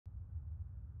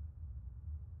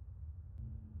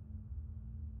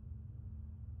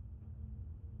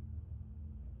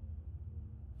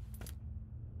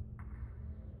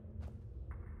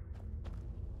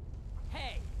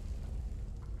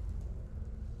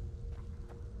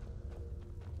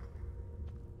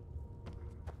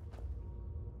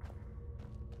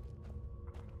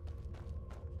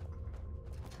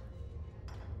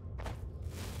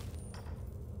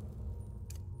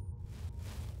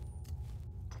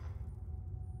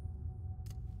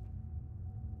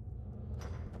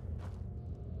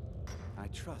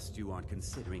trust you aren't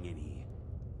considering any.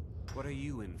 What are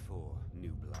you in for,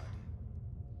 new blood?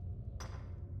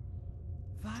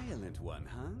 Violent one,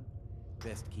 huh?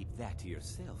 Best keep that to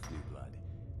yourself, new blood.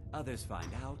 Others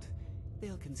find out,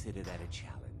 they'll consider that a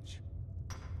challenge.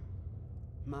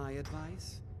 My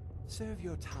advice? Serve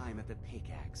your time at the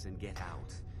pickaxe and get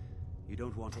out. You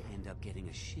don't want to end up getting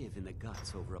a shiv in the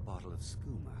guts over a bottle of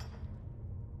skooma.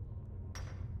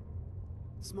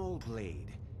 Small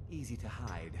blade, easy to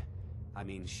hide. I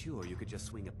mean, sure, you could just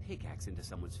swing a pickaxe into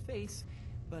someone's face,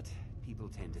 but people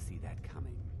tend to see that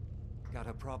coming. Got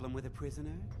a problem with a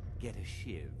prisoner? Get a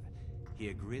shiv.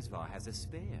 Here Grisvar has a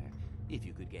spare, if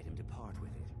you could get him to part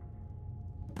with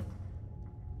it.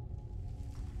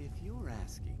 If you're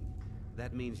asking,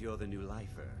 that means you're the new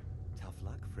lifer. Tough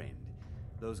luck, friend.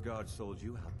 Those guards sold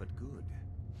you out, but good.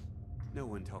 No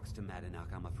one talks to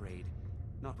Madanak, I'm afraid.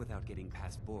 Not without getting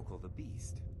past Borkul the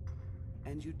Beast.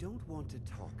 And you don't want to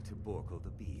talk to Borkul the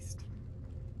Beast.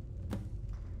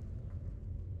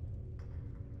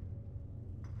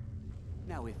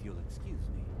 Now, if you'll excuse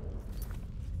me.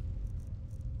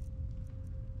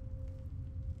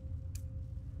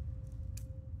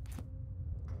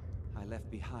 I left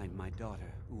behind my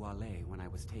daughter, Uale, when I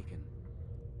was taken.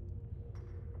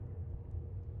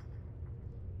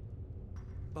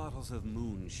 Bottles of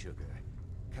moon sugar.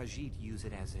 Khajiit use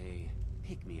it as a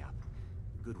pick-me-up.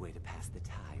 Good way to pass the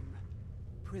time.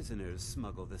 Prisoners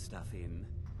smuggle the stuff in.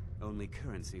 Only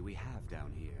currency we have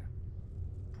down here.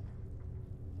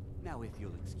 Now, if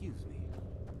you'll excuse me.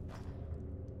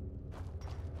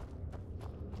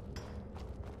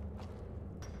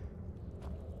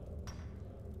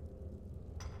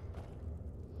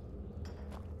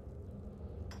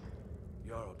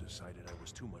 Jarl decided I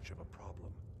was too much of a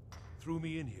problem. Threw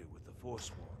me in here with the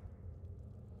Forsworn.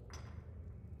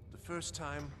 The first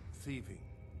time, thieving.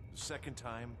 The second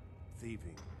time,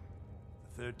 thieving.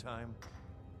 The third time,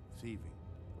 thieving.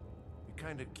 It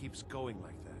kinda keeps going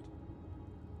like that.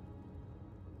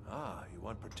 Ah, you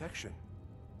want protection?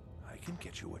 I can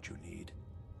get you what you need.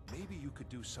 Maybe you could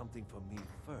do something for me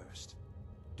first.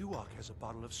 Duak has a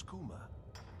bottle of skooma.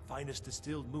 Finest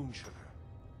distilled moon sugar.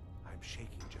 I'm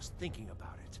shaking just thinking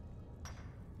about it.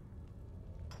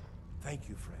 Thank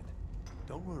you, friend.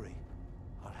 Don't worry.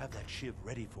 I'll have that shiv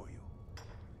ready for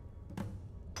you.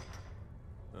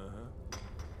 Uh-huh.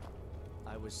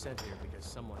 I was sent here because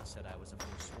someone said I was a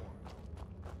forsworn.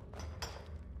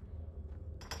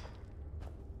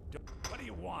 What do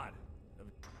you want? I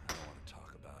don't want to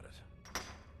talk about it.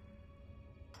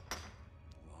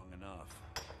 Long enough.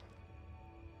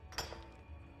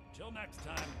 Till next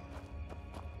time.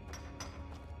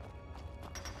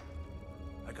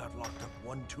 I got locked up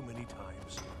one too many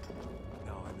times.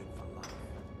 Now I'm in for life.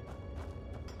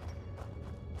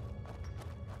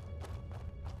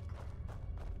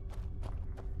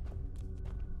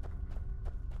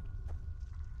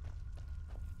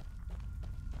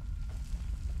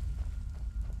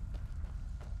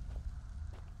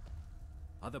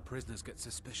 Other prisoners get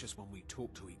suspicious when we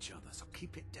talk to each other, so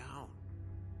keep it down.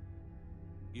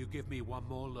 You give me one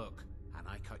more look, and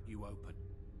I cut you open.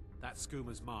 That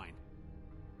skooma's mine.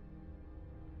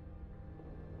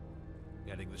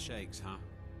 Getting the shakes, huh?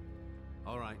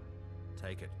 All right,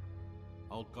 take it.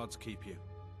 Old gods keep you.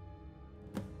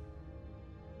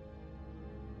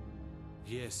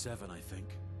 Year 7, I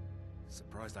think.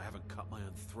 Surprised I haven't cut my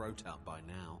own throat out by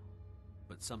now.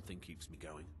 But something keeps me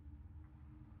going.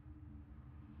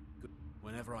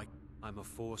 Whenever I'm a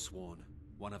forsworn.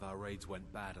 One of our raids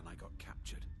went bad and I got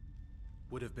captured.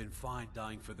 Would have been fine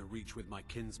dying for the Reach with my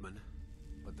kinsmen,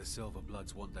 but the Silver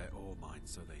Bloods want their ore mine,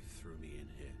 so they threw me in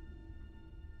here.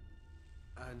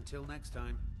 Until next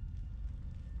time.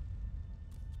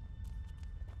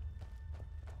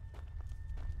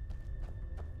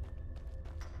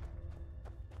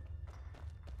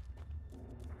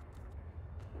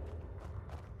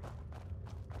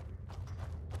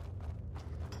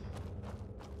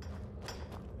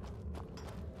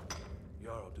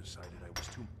 Jarl decided I was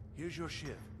too... Here's your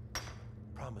shiv.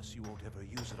 Promise you won't ever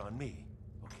use it on me,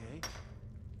 okay?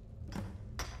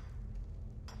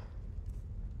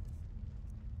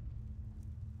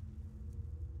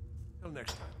 Till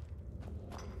next time.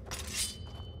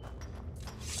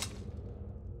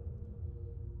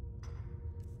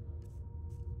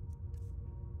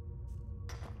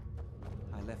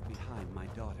 I left behind my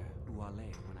daughter, Uale,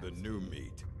 when I The was... new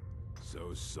meat.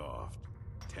 So soft,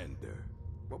 tender.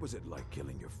 What was it like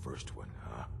killing your first one,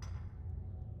 huh?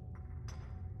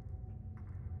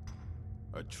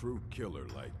 A true killer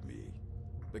like me.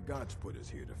 The gods put us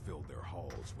here to fill their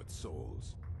halls with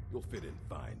souls. You'll fit in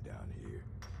fine down here.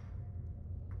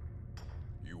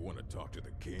 You want to talk to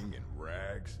the king in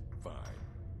rags? Fine.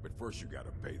 But first you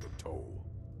gotta pay the toll.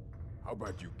 How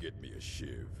about you get me a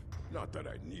shiv? Not that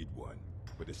I need one,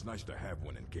 but it's nice to have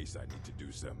one in case I need to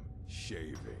do some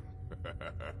shaving.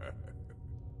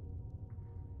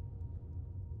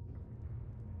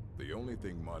 The only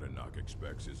thing Monarch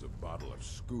expects is a bottle of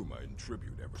skooma in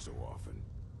tribute ever so often.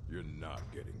 You're not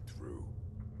getting through.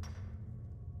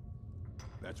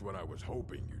 That's what I was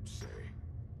hoping you'd say.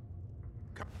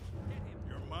 Come.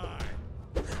 You're mine.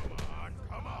 Come on,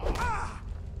 come on. Ah!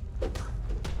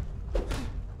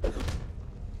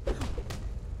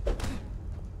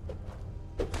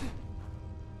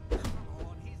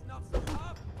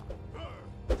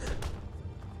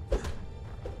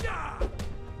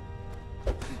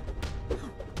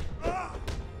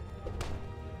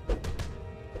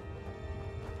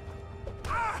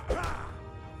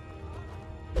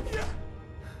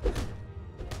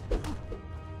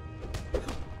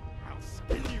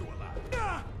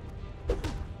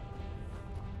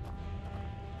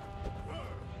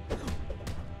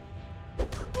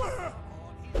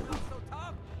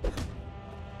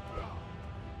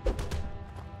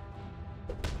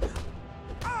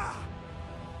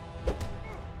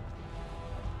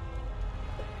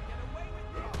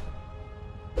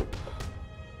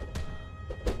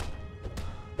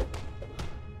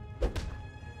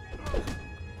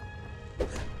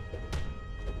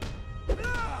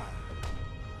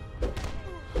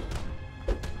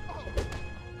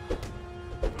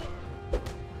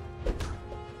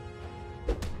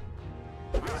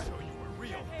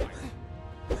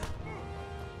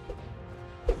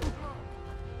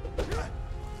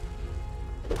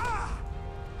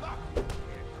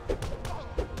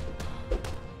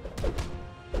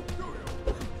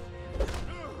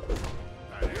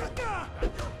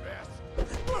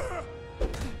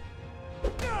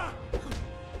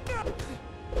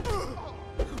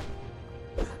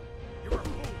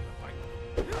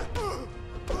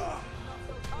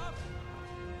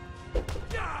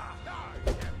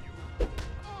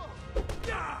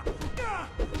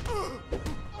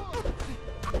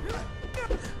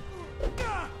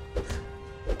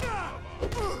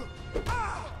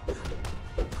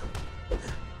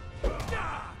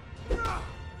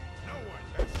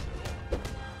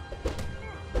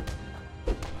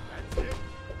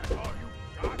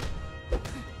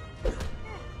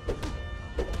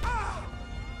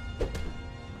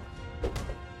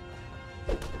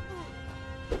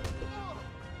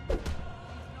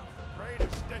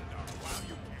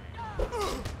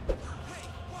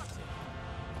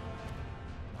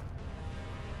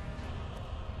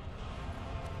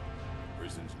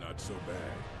 Prison's not so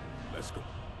bad. Let's go.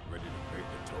 Ready to pay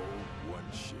the toll?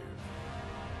 One shiv.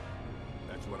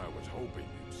 That's what I was hoping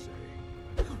you'd say.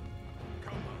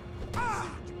 Come on. See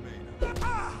what you made of.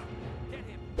 Get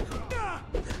him!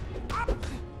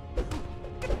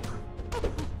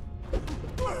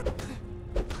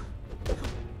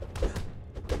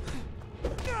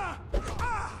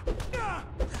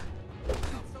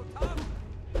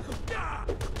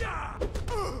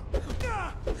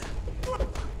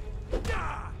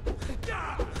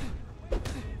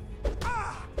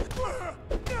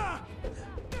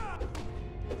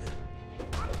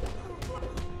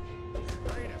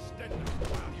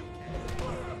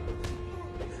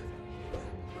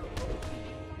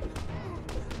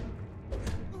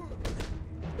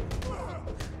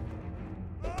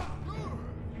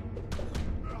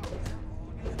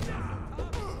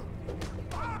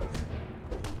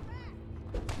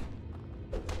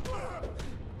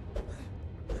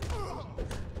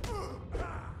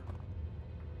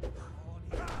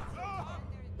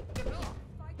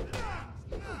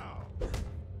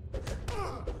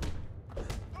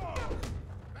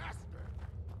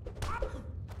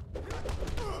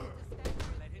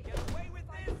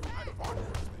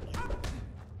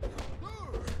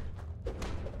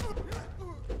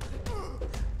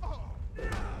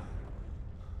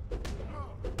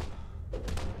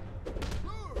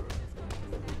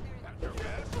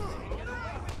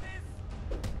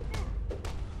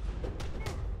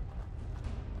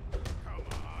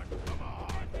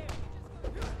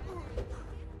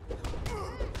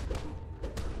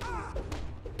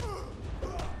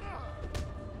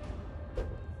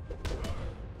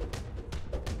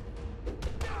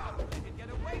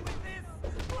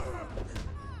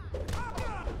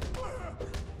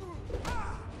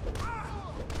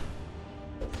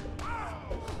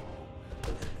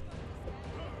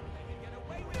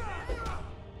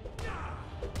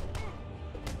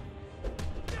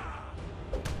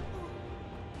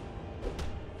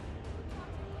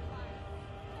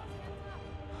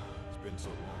 It's been so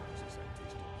long since I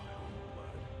tasted my own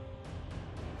blood.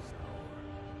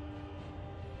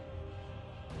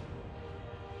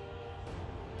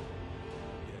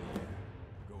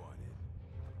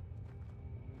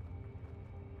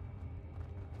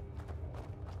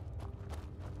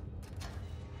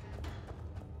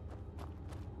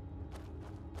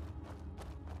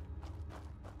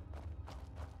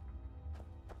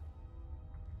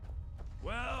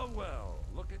 well,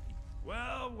 look at you.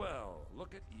 Well, well,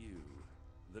 look at you.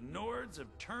 The Nords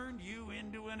have turned you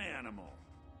into an animal.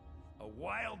 A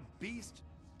wild beast,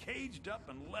 caged up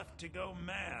and left to go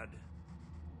mad.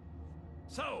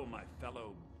 So, my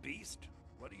fellow beast,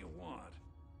 what do you want?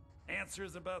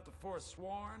 Answers about the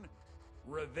Forsworn?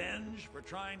 Revenge for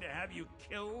trying to have you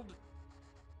killed?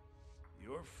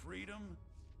 Your freedom?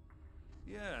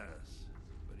 Yes,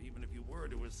 but even if you were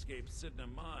to escape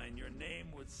Cidhna Mine, your name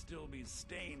would still be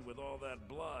stained with all that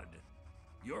blood.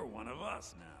 You're one of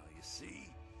us now, you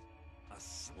see? A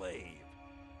slave.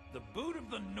 The boot of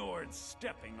the Nords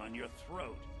stepping on your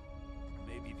throat.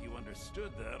 Maybe if you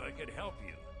understood that, I could help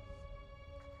you.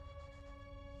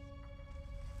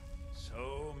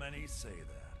 So many say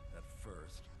that, at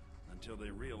first, until they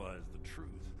realize the truth.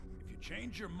 If you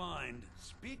change your mind,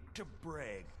 speak to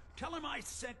Bragg. Tell him I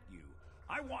sent you.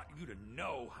 I want you to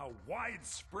know how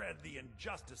widespread the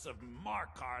injustice of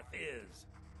Markarth is.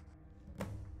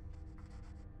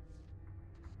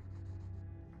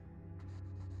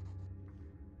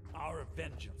 Our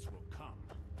vengeance will come.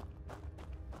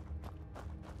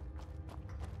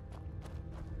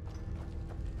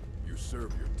 You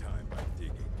serve your time by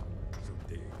digging, so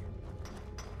dig.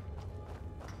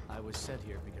 I was sent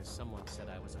here because someone said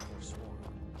I was a Forsworn.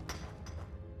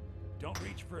 Don't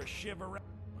reach for a shiv around.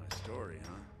 My story,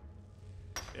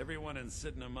 huh? Everyone in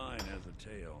Cidhna Mine has a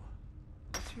tale.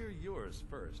 Let's hear yours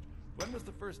first. When was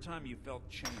the first time you felt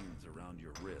chains around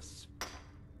your wrists?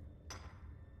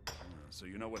 So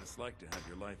you know what it's like to have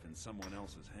your life in someone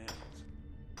else's hands.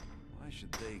 Why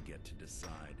should they get to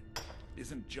decide?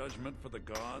 Isn't judgment for the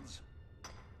gods?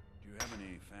 Do you have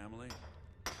any family?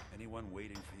 Anyone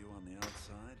waiting for you on the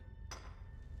outside?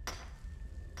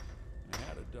 I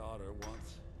had a daughter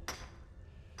once.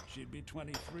 She'd be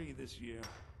 23 this year.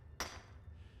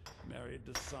 Married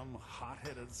to some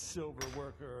hot-headed silver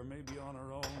worker, or maybe on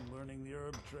her own, learning the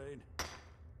herb trade.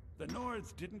 The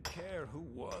Nords didn't care who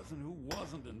was and who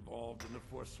wasn't involved in the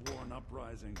Forsworn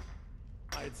uprising.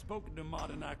 I had spoken to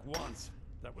Modinak once.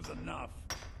 That was enough.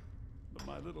 But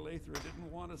my little Aethra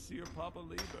didn't want to see her papa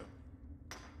leave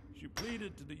her. She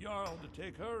pleaded to the Jarl to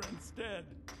take her instead.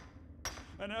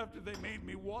 And after they made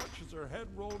me watch as her head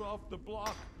rolled off the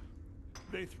block,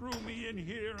 they threw me in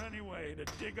here anyway to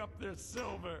dig up their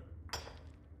silver.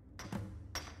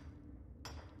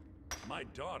 My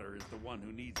daughter is the one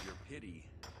who needs your pity.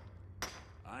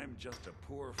 I'm just a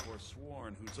poor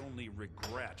Forsworn whose only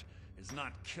regret is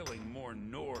not killing more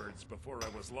Nords before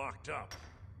I was locked up.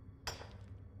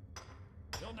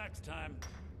 Till next time.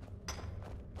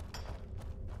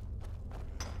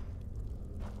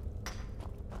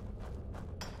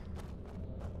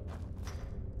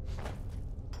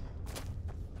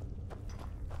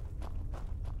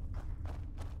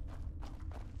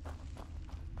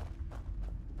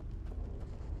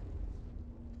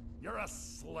 You're a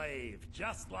slave,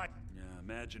 just like... Yeah,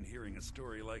 imagine hearing a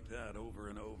story like that over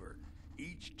and over.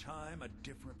 Each time a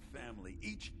different family,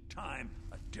 each time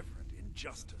a different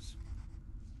injustice.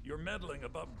 Your meddling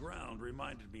above ground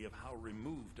reminded me of how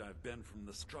removed I've been from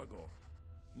the struggle.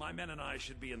 My men and I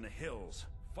should be in the hills,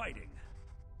 fighting.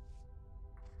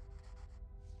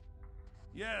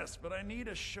 Yes, but I need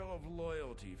a show of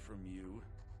loyalty from you.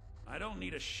 I don't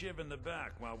need a shiv in the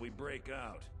back while we break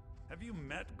out. Have you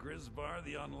met Grisvar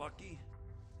the Unlucky?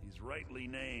 He's rightly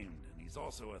named, and he's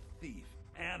also a thief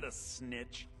and a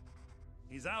snitch.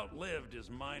 He's outlived his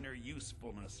minor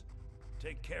usefulness.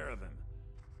 Take care of him,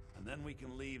 and then we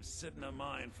can leave Cidhna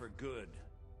Mine for good.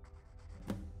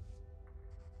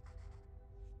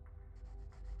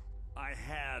 I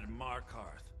had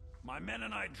Markarth. My men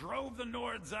and I drove the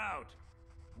Nords out.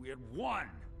 We had won.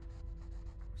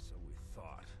 So we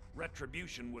thought.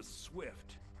 Retribution was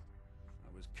swift.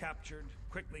 I was captured,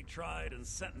 quickly tried, and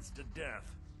sentenced to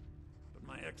death. But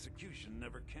my execution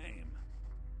never came.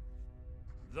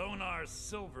 Dhonar's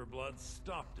Silverblood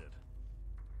stopped it.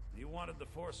 He wanted the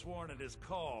Forsworn at his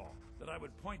call, that I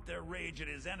would point their rage at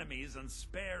his enemies and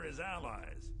spare his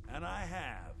allies. And I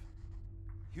have.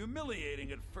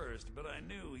 Humiliating at first, but I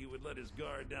knew he would let his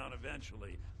guard down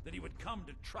eventually, that he would come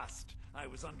to trust I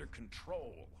was under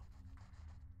control.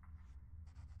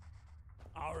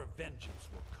 Our vengeance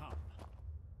will come.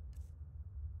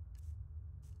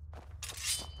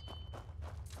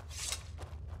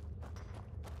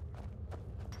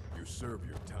 You serve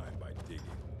your time by digging,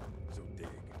 so dig.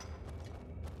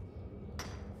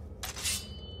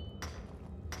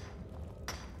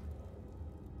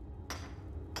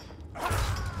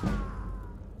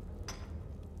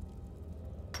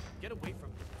 Get away from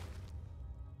me.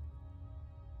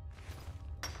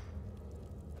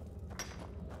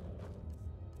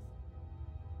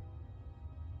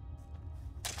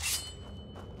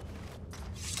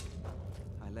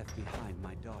 left behind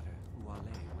my daughter, Uale,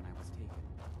 when I was taken.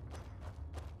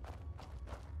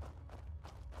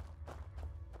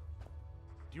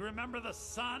 Do you remember the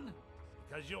sun?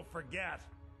 Because you'll forget.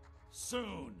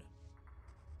 Soon.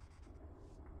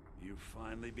 You've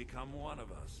finally become one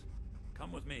of us.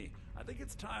 Come with me. I think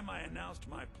it's time I announced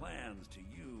my plans to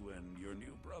you and your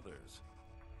new brothers.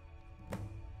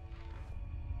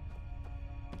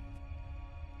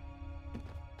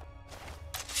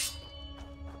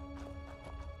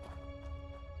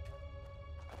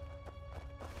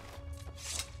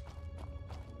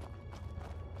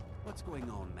 What's going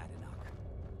on, Madanach?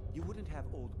 You wouldn't have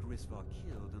old Grisvar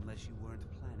killed unless you weren't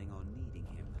planning on needing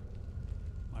him.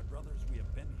 My brothers, we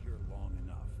have been here long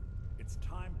enough. It's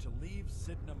time to leave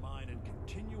Cidhna Mine and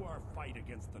continue our fight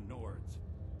against the Nords.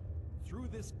 Through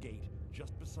this gate,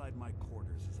 just beside my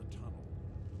quarters, is a tunnel.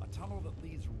 A tunnel that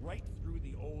leads right through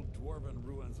the old dwarven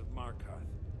ruins of Markarth,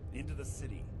 into the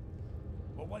city.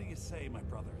 Well, what do you say, my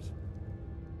brothers?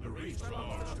 The reach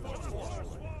belongs to the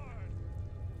Forsworn.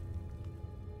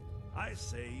 I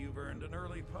say you've earned an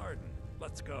early pardon.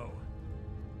 Let's go.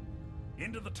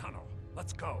 Into the tunnel.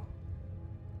 Let's go.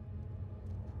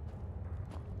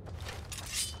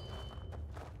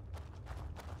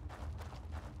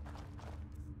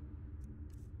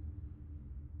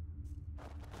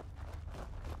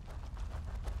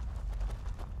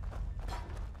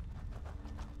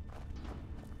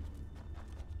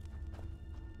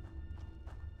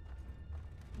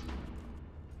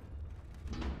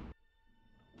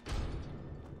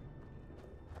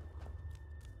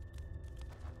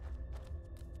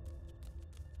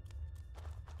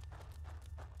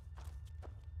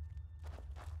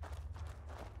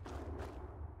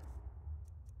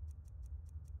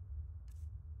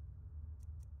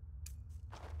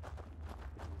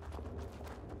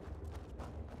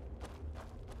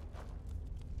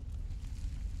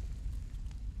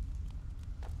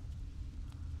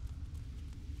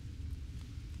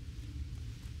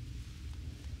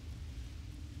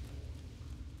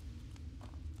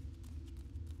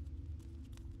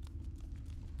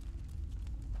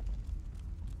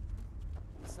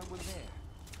 Someone there.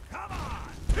 Come on!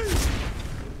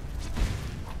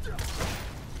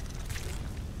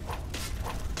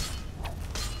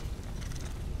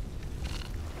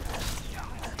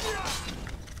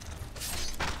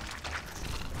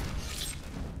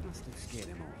 Must have scared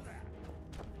him off.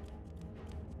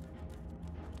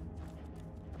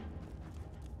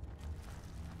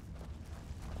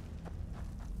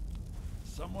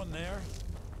 Someone there?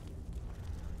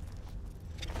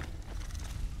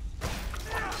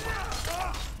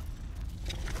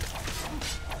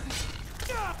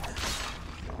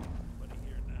 Nobody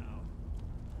here now.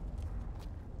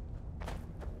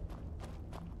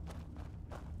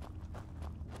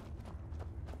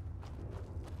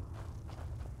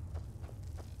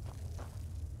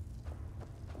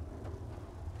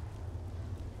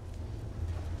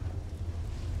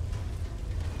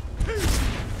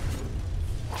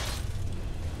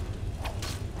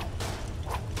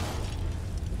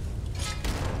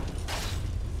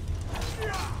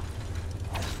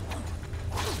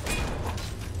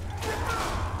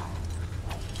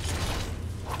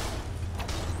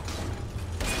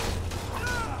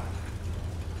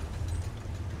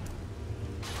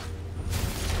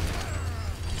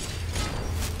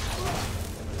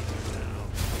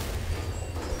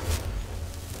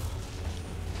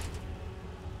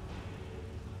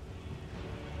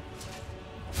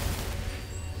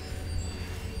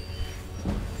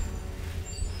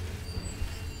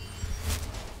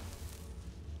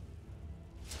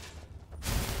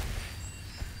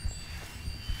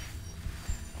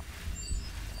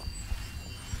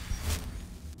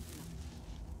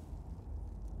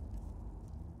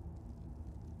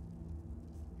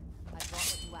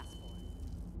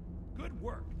 Good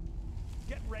work.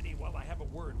 Get ready while I have a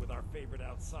word with our favorite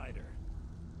outsider.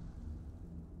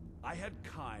 I had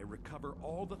Kai recover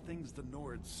all the things the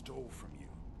Nords stole from you.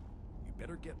 You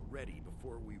better get ready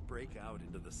before we break out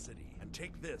into the city. And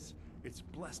take this. It's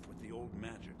blessed with the old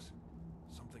magics.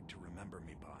 Something to remember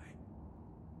me by.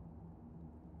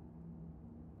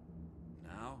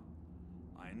 Now,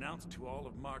 I announce to all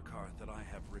of Markarth that I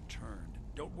have returned.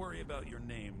 Don't worry about your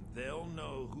name. They'll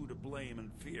know who to blame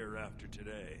and fear after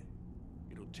today.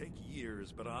 It'll take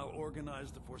years, but I'll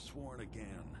organize the Forsworn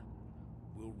again.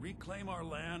 We'll reclaim our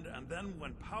land, and then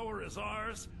when power is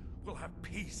ours, we'll have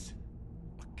peace.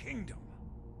 A kingdom.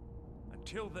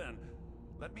 Until then,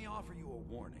 let me offer you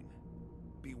a warning.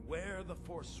 Beware the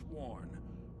Forsworn.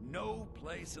 No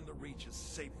place in the Reach is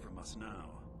safe from us now.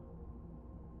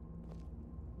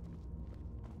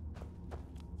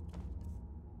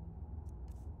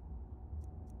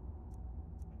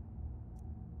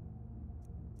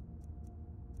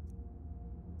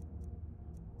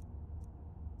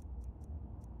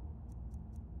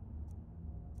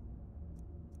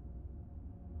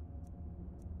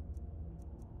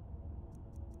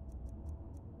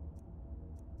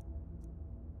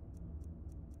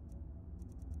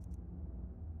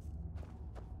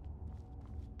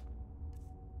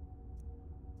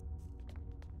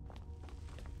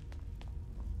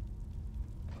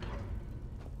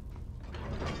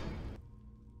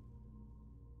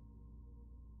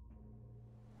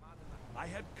 I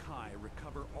had Kai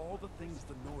recover all the things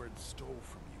the Nords stole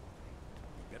from you.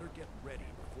 You better get ready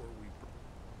before we...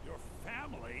 Your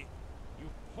family? You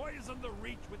poisoned the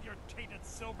Reach with your tainted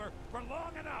silver for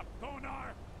long enough,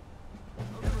 Bonar!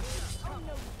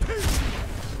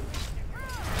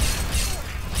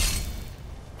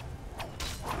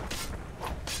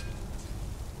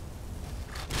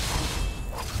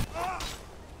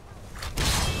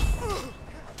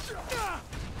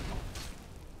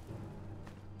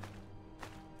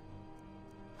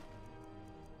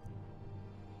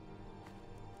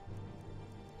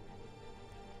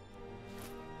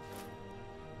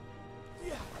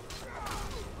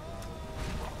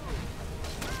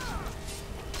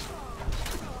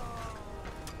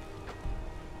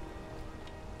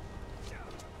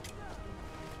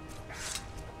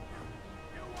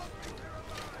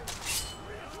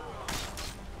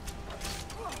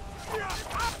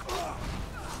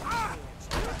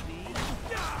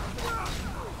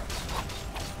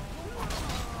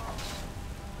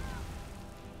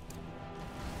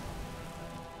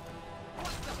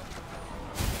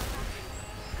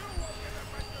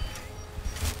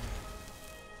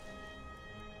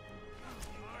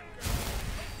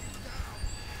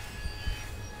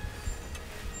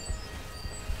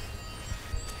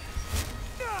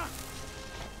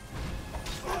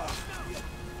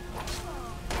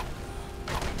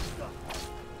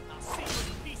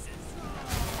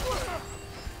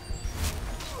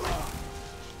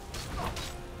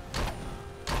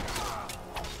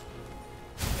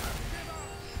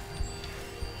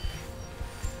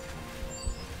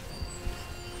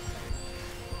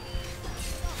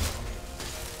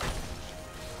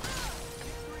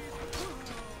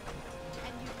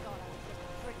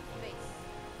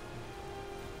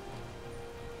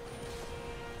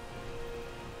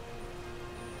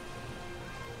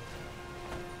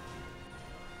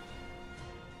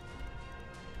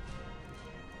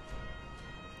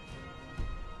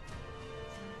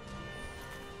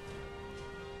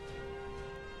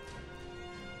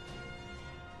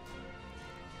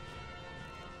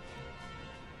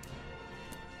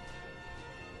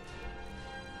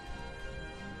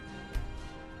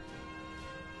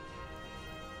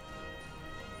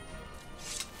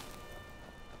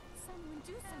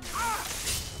 Do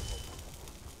something.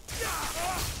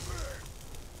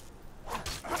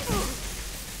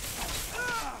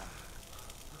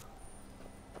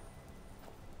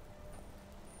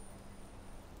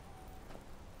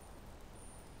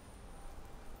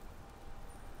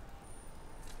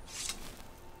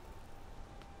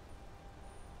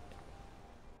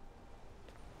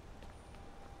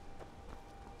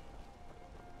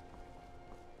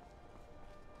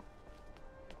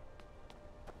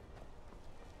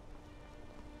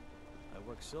 I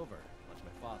work silver, like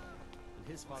my father, and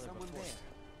his father Someone before.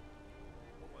 there.